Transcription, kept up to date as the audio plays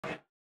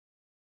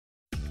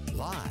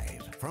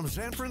Live from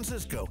San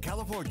Francisco,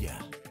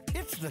 California,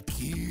 it's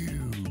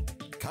theCUBE,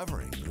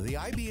 covering the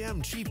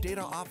IBM Chief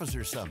Data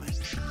Officer Summit.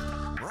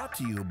 Brought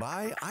to you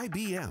by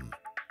IBM.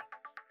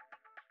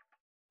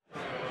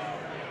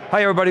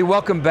 Hi everybody,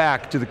 welcome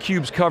back to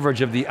theCUBE's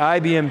coverage of the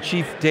IBM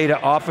Chief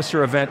Data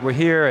Officer event. We're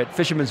here at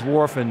Fisherman's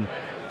Wharf in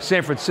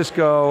San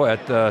Francisco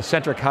at the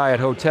Centric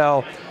Hyatt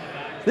Hotel.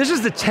 This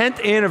is the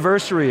 10th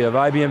anniversary of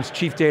IBM's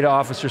Chief Data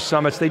Officer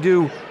Summits. They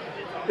do,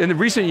 in the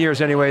recent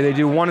years anyway, they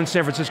do one in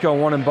San Francisco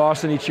and one in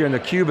Boston each year, and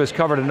theCUBE has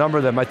covered a number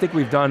of them. I think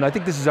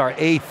this is our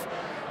 8th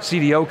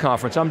CDO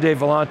conference. I'm Dave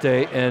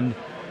Vellante, and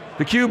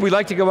theCUBE, we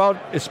like to go out,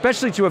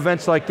 especially to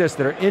events like this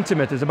that are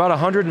intimate. There's about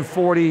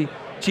 140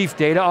 Chief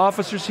Data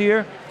Officers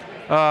here.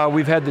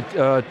 We've had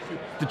the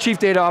Chief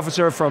Data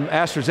Officer from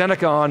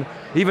AstraZeneca on,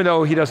 even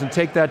though he doesn't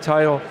take that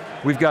title.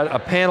 We've got a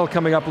panel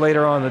coming up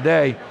later on in the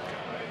day.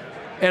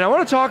 And I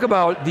want to talk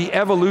about the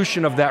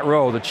evolution of that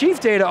role. The Chief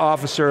Data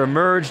Officer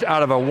emerged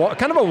out of a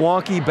kind of a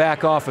wonky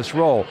back office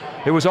role.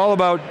 It was all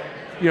about,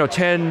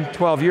 10,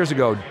 12 years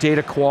ago,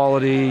 data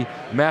quality,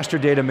 master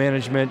data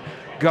management,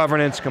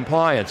 governance,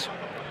 compliance.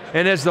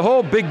 And as the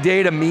whole big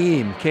data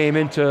meme came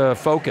into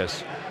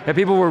focus, and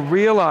people were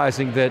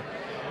realizing that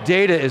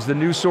data is the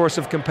new source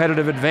of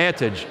competitive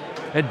advantage,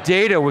 and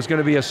data was going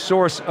to be a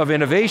source of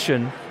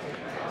innovation,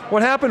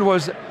 what happened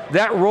was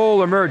that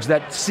role emerged,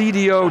 that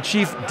CDO,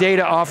 Chief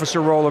Data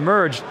Officer role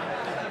emerged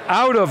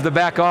out of the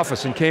back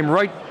office and came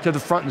right to the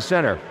front and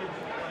center.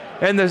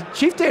 And the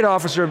Chief Data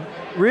Officer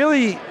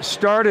really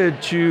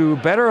started to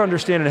better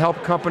understand and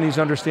help companies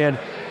understand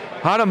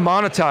how to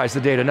monetize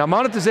the data. Now,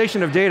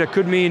 monetization of data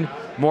could mean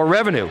more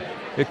revenue.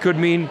 It could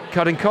mean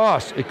cutting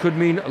costs. It could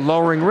mean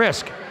lowering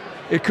risk.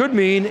 It could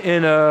mean,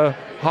 in a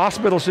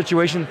hospital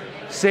situation,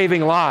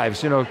 saving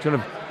lives, kind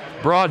of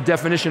broad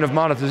definition of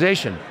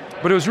monetization.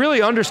 But it was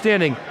really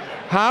understanding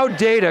how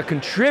data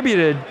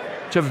contributed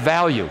to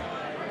value,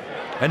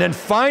 and then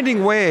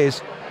finding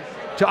ways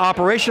to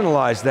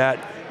operationalize that,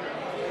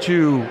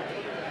 to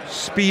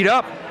speed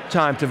up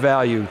time to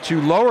value, to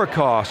lower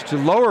cost, to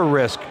lower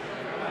risk.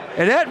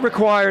 And that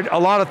required a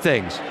lot of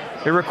things.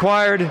 It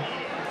required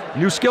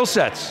new skill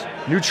sets,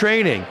 new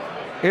training.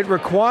 It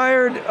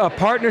required a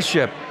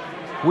partnership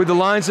with the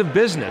lines of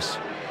business.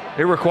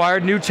 It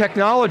required new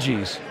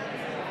technologies,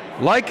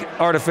 like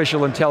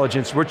artificial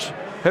intelligence, which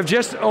have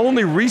just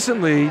only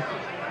recently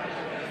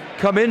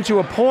come into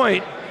a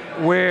point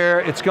where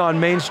it's gone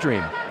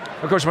mainstream.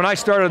 Of course, when I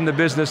started in the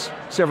business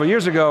several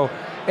years ago,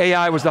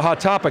 AI was the hot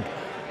topic,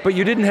 but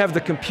you didn't have the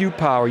compute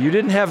power, you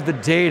didn't have the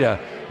data,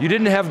 you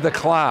didn't have the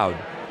cloud.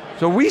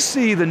 So we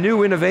see the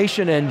new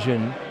innovation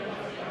engine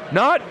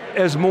not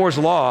as Moore's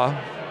Law,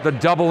 the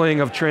doubling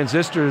of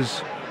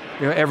transistors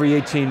every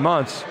 18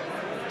 months,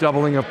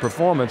 doubling of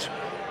performance.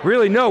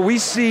 Really, no, we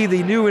see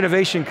the new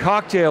innovation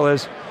cocktail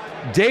as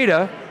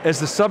data as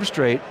the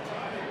substrate,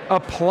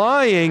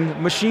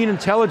 applying machine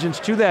intelligence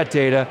to that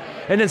data,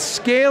 and then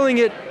scaling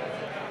it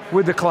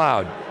with the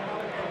cloud.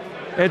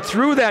 And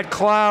through that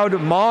cloud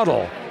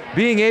model,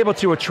 being able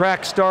to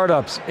attract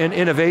startups and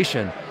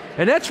innovation.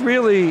 And that's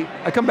really,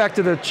 I come back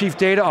to the Chief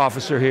Data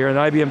Officer here in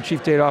the IBM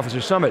Chief Data Officer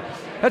Summit.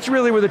 That's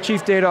really where the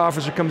Chief Data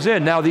Officer comes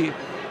in. Now the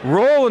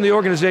role in the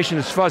organization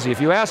is fuzzy.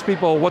 If you ask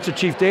people what's a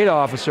Chief Data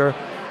Officer,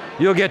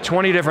 you'll get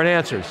 20 different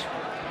answers.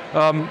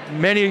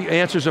 Many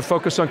answers are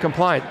focused on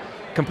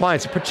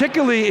compliance,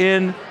 particularly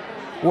in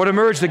what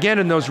emerged again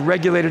in those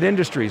regulated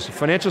industries,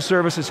 financial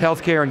services,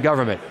 healthcare, and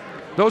government.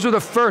 Those were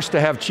the first to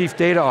have Chief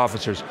Data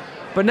Officers.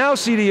 But now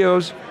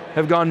CDOs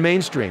have gone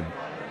mainstream.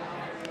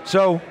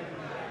 So,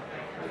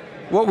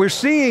 what we're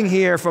seeing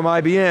here from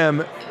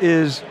IBM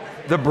is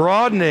the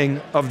broadening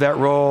of that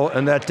role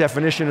and that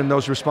definition and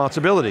those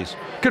responsibilities.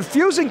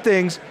 Confusing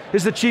things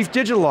is the Chief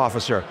Digital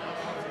Officer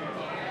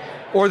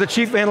or the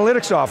Chief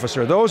Analytics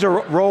Officer. Those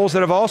are roles that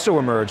have also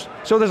emerged.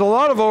 So there's a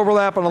lot of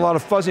overlap and a lot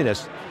of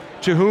fuzziness.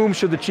 To whom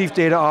should the Chief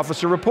Data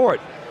Officer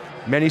report?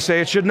 Many say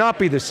it should not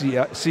be the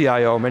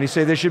CIO. Many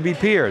say they should be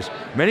peers.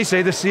 Many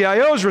say the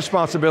CIO's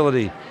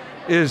responsibility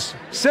is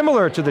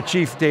similar to the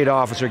Chief Data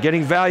Officer,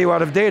 getting value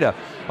out of data.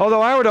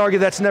 Although I would argue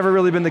that's never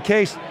really been the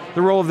case.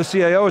 The role of the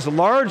CIO has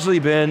largely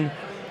been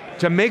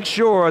to make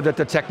sure that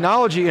the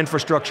technology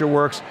infrastructure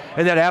works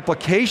and that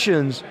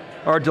applications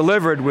are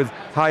delivered with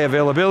high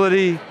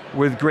availability,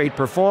 with great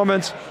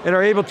performance, and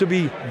are able to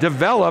be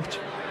developed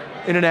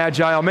in an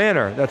agile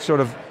manner. That's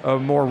sort of a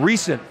more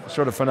recent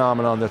sort of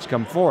phenomenon that's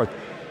come forth.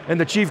 And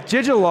the Chief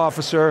Digital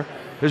Officer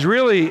is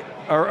really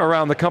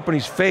around the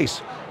company's face.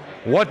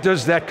 What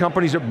does that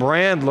company's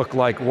brand look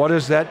like? What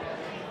does that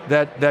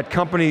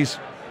company's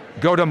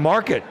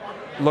go-to-market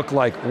look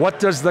like? What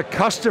does the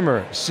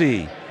customer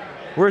see?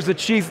 Whereas the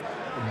Chief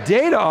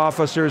Data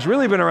Officer has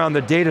really been around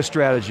the data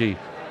strategy,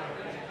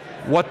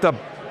 what the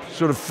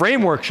sort of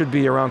framework should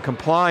be around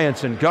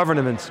compliance and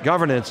governance,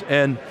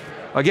 and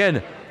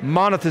again,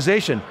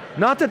 monetization.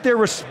 Not that they're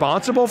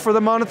responsible for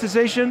the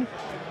monetization,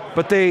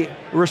 but they're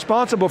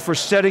responsible for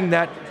setting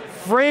that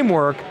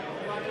framework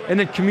and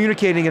then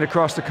communicating it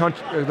across the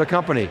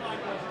company,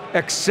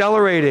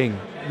 accelerating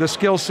the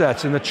skill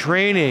sets and the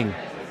training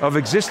of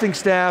existing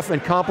staff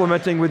and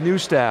complementing with new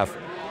staff,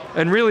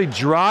 and really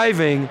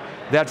driving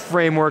that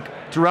framework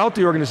throughout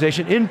the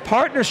organization in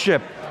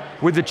partnership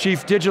with the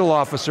chief digital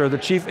officer, the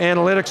chief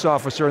analytics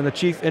officer, and the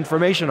chief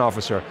information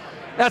officer.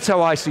 That's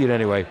how I see it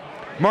anyway.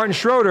 Martin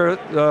Schroeder,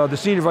 the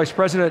senior vice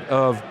president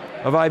of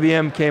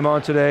IBM, came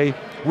on today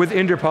with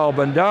Inderpal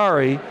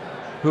Bhandari,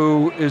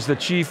 who is the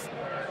chief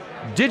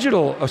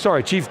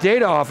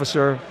data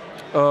officer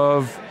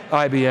of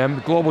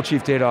IBM, global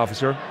chief data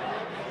officer.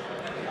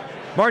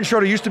 Martin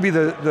Schroeder used to be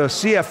the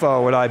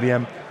CFO at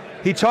IBM.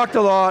 He talked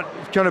a lot,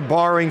 kind of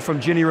borrowing from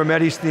Ginny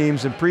Rometty's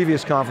themes in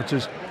previous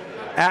conferences,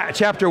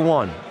 chapter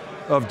 1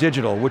 of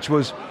digital, which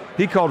was,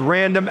 he called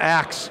random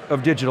acts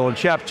of digital, and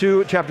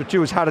chapter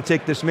two is how to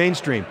take this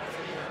mainstream.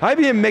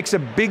 IBM makes a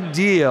big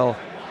deal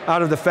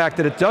out of the fact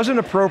that it doesn't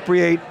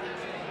appropriate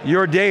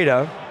your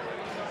data,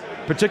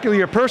 particularly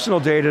your personal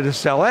data, to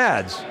sell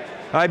ads.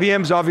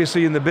 IBM's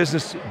obviously in the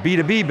business,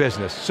 B2B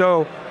business,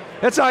 so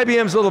that's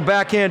IBM's little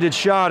backhanded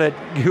shot at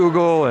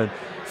Google and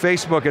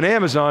Facebook and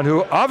Amazon,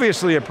 who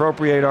obviously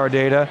appropriate our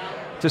data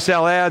to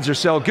sell ads or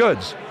sell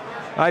goods.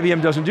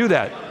 IBM doesn't do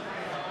that.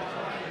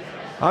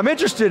 I'm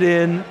interested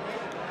in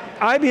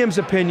IBM's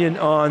opinion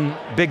on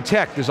big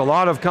tech. There's a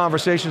lot of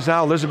conversations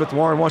now. Elizabeth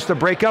Warren wants to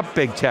break up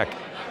big tech.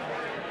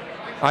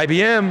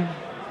 IBM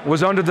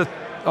was under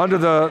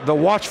the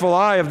watchful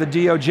eye of the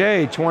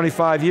DOJ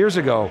 25 years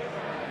ago,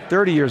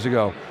 30 years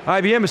ago.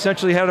 IBM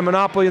essentially had a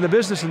monopoly in the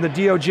business, and the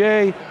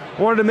DOJ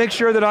wanted to make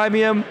sure that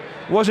IBM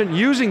wasn't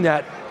using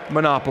that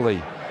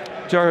monopoly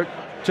to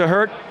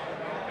hurt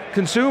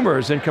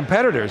consumers and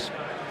competitors.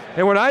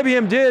 And what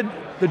IBM did,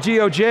 the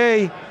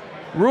DOJ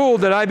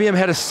ruled that IBM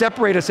had to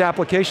separate its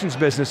applications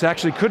business,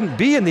 actually couldn't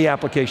be in the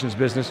applications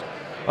business.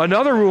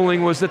 Another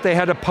ruling was that they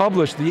had to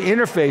publish the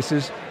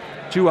interfaces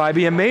to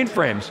IBM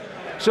mainframes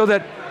so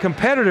that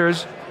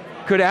competitors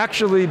could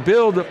actually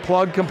build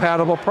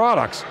plug-compatible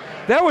products.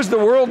 That was the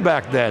world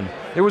back then.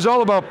 It was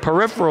all about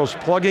peripherals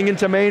plugging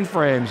into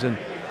mainframes and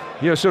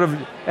sort of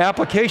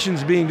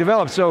applications being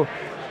developed. So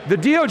the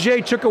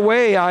DOJ took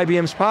away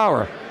IBM's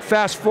power.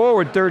 Fast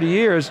forward 30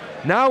 years,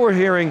 now we're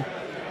hearing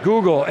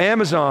Google,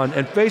 Amazon,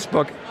 and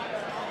Facebook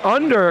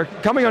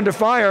coming under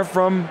fire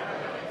from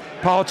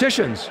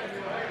politicians.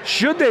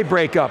 Should they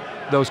break up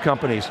those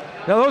companies?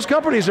 Now those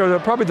companies are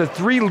probably the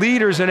 3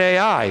 leaders in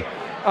AI.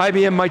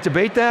 IBM might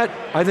debate that.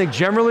 I think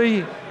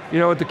generally, at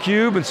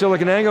theCUBE and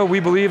SiliconANGLE, we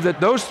believe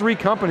that those 3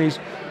 companies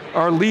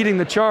are leading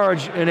the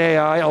charge in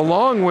AI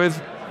along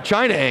with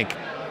China Inc.,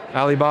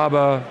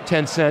 Alibaba,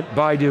 Tencent,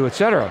 Baidu, et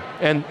cetera,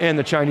 and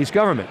the Chinese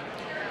government.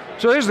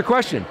 So here's the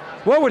question.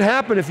 What would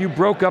happen if you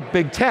broke up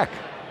big tech?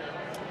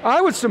 I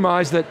would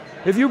surmise that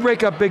if you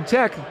break up big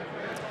tech,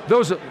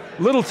 those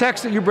little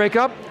techs that you break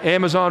up,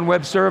 Amazon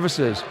Web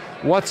Services,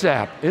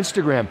 WhatsApp,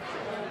 Instagram,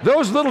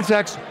 those little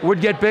techs would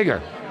get bigger.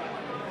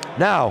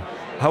 Now,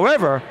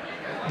 however,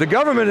 the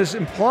government is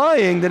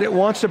implying that it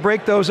wants to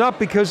break those up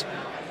because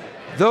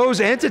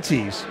those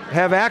entities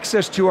have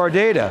access to our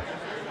data.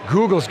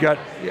 Google's got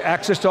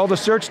access to all the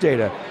search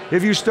data.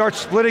 If you start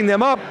splitting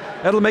them up,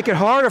 it'll make it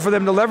harder for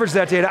them to leverage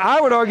that data. I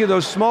would argue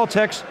those small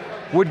techs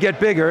would get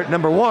bigger,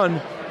 number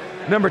one.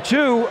 Number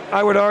two,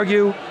 I would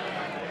argue,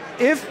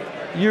 if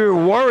you're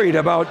worried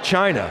about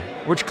China,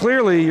 which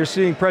clearly you're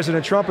seeing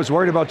President Trump is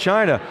worried about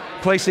China,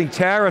 placing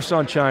tariffs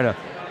on China,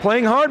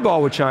 playing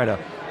hardball with China,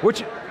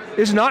 which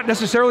is not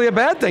necessarily a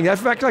bad thing. In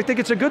fact, I think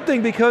it's a good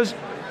thing because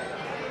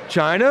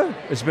China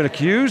has been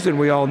accused, and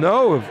we all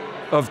know,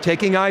 of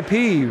taking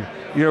IP,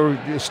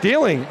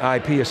 stealing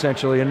IP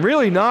essentially, and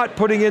really not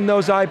putting in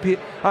those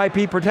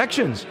IP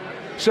protections.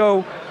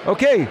 So,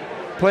 okay,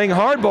 playing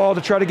hardball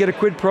to try to get a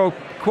quid pro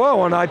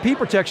quo on IP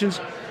protections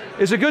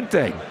is a good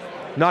thing.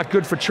 Not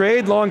good for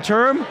trade long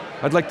term.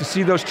 I'd like to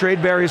see those trade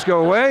barriers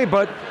go away,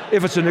 but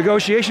if it's a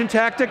negotiation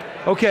tactic,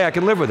 okay, I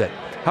can live with it.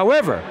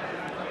 However,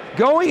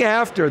 going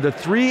after the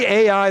 3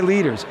 AI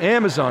leaders,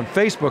 Amazon,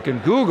 Facebook,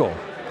 and Google,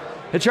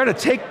 and trying to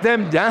take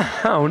them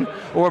down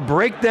or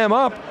break them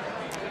up,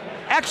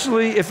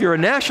 actually, if you're a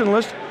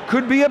nationalist,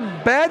 could be a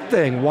bad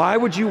thing. Why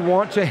would you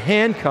want to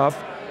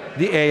handcuff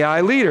the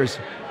AI leaders?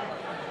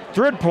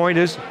 Third point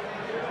is,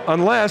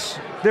 unless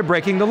they're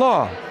breaking the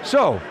law.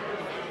 So,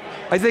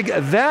 I think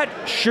that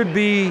should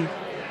be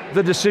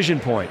the decision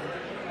point.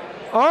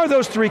 Are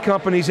those 3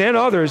 companies and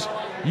others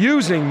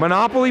using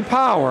monopoly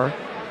power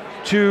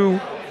to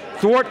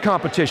thwart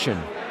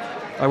competition?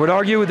 I would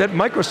argue that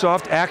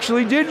Microsoft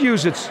actually did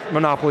use its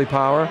monopoly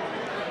power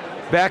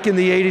back in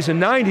the 80s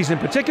and 90s, in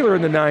particular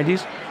in the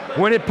 90s,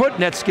 when it put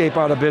Netscape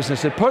out of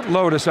business, it put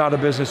Lotus out of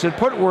business, it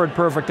put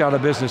WordPerfect out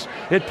of business,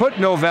 it put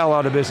Novell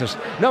out of business.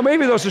 Now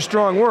maybe those are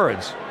strong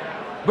words,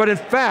 but in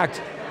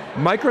fact,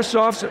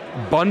 Microsoft's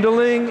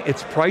bundling,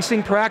 its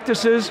pricing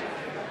practices,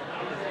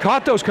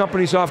 caught those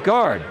companies off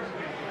guard.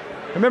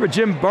 I remember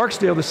Jim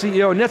Barksdale, the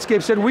CEO of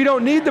Netscape, said, we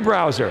don't need the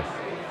browser.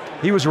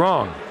 He was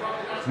wrong.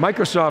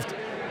 Microsoft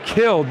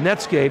killed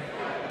Netscape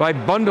by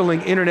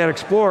bundling Internet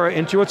Explorer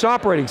into its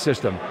operating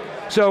system.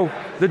 So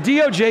the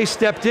DOJ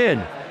stepped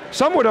in.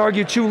 Some would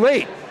argue too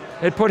late.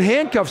 It put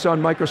handcuffs on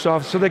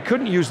Microsoft so they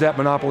couldn't use that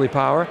monopoly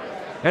power.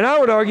 And I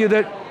would argue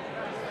that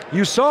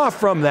you saw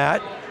from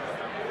that,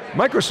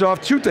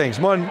 Microsoft, two things.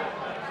 One,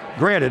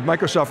 granted,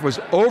 Microsoft was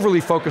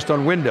overly focused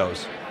on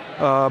Windows.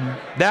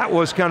 That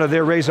was kind of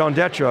their raison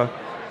d'etre,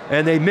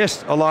 and they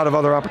missed a lot of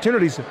other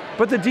opportunities.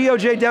 But the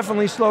DOJ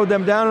definitely slowed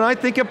them down, and I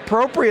think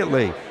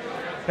appropriately.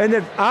 And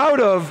then out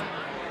of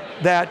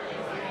that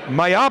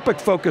myopic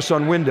focus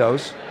on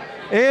Windows,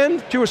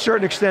 and to a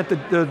certain extent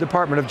the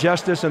Department of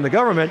Justice and the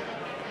government,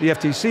 the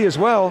FTC as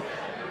well,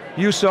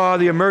 you saw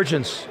the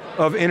emergence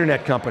of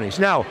internet companies.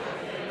 Now,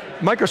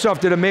 Microsoft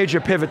did a major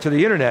pivot to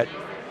the internet.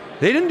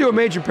 They didn't do a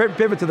major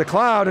pivot to the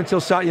cloud until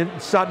Satya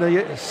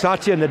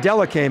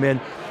Nadella came in,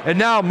 and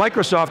now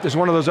Microsoft is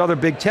one of those other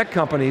big tech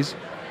companies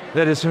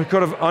that is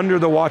kind of under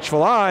the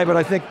watchful eye, but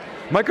I think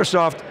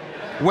Microsoft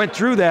went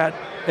through that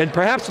and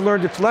perhaps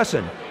learned its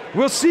lesson.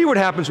 We'll see what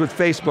happens with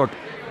Facebook,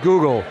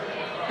 Google,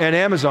 and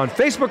Amazon.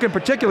 Facebook in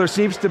particular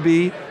seems to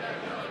be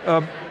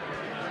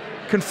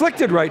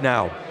conflicted right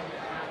now.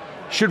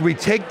 Should we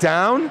take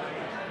down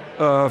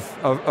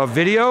a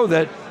video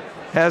that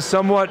has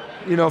somewhat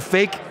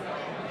fake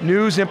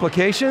news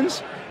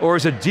implications, or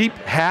is a deep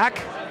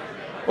hack?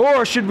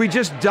 Or should we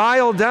just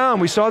dial down?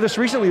 We saw this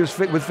recently with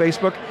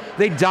Facebook.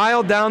 They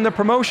dialed down the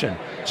promotion.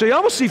 So you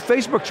almost see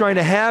Facebook trying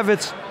to have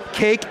its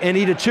cake and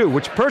eat it too,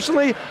 which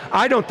personally,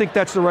 I don't think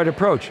that's the right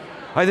approach.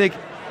 I think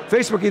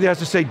Facebook either has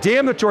to say,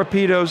 damn the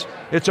torpedoes,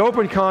 it's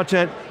open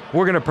content,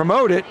 we're going to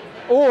promote it,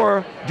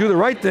 or do the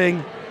right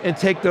thing and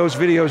take those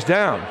videos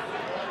down,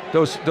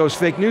 those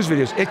fake news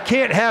videos. It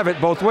can't have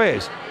it both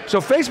ways. So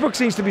Facebook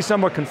seems to be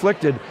somewhat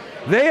conflicted.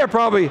 They are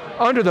probably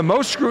under the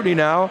most scrutiny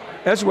now,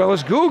 as well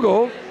as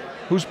Google,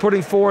 who's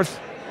putting forth,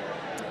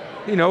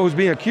 who's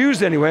being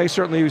accused anyway,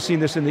 certainly we've seen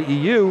this in the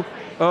EU,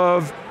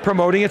 of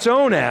promoting its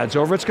own ads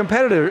over its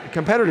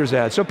competitors'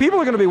 ads. So people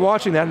are going to be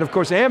watching that, and of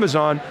course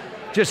Amazon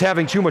just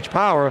having too much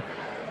power.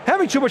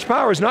 Having too much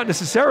power is not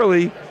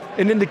necessarily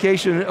an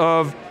indication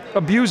of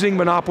abusing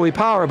monopoly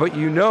power, but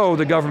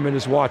the government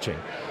is watching.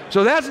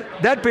 So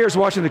that bears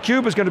watching.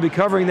 theCUBE is going to be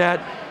covering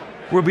that.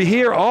 We'll be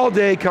here all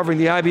day covering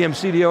the IBM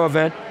CDO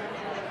event.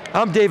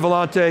 I'm Dave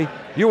Vellante,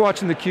 you're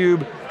watching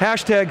theCUBE,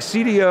 hashtag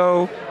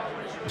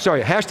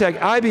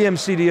IBM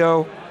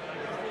CDO,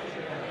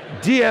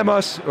 DM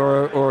us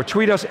or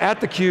tweet us at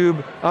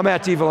theCUBE. I'm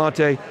at Dave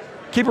Vellante.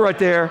 Keep it right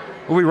there,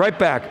 we'll be right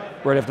back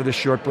right after this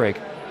short break.